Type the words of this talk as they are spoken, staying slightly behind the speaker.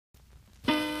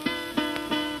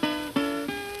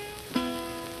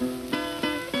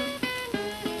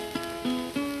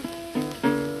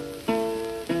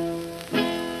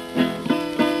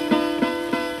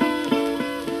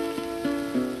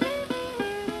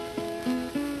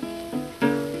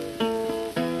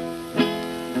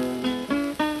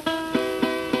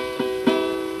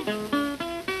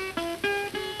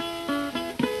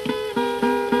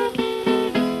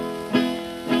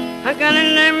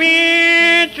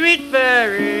sweet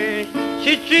fairy,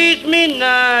 she treats me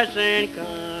nice and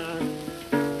kind.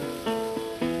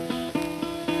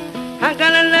 I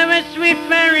gotta love a sweet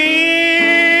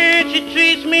fairy, she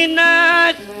treats me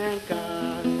nice and kind.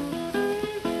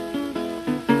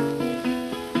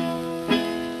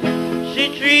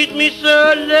 She treats me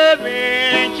so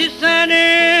loving, she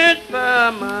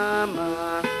satisfies my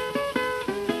mind.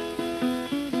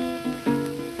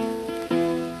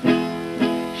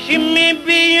 She may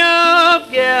be your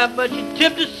gal, but she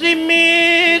tipped to see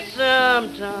me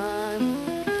sometime.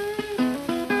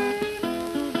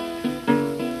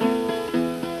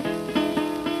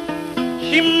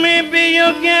 She may be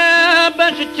your gal,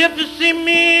 but she tipped to see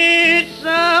me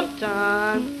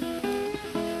sometime.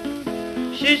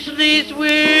 She sleeps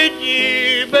with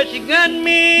you, but she got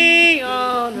me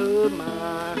on her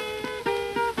mind.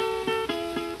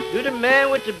 You're the man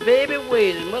with the baby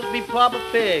ways, it must be Papa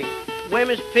Pig.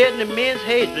 Women's pit and the men's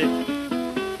hatred.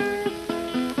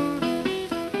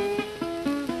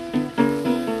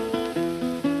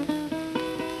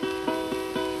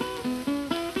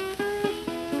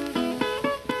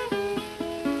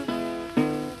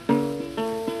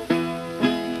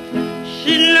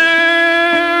 She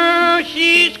learned,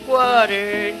 she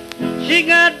squatted, she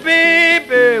got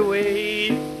baby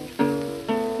ways.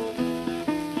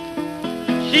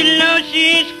 She knows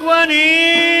she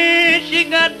squatted, she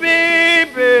got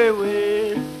baby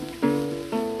ways.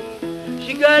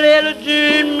 She got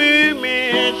elegant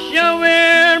movement, sure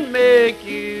will make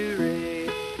you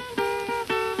rave.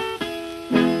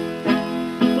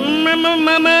 Mama,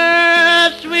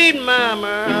 mama, sweet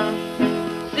mama,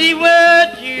 see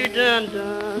what you done.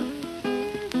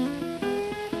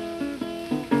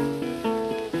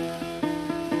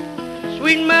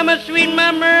 Sweet mama,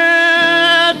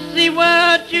 see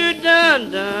what you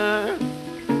done.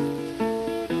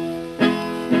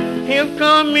 He'll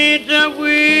call me to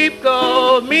weep,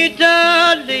 call me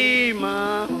to leave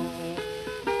my home.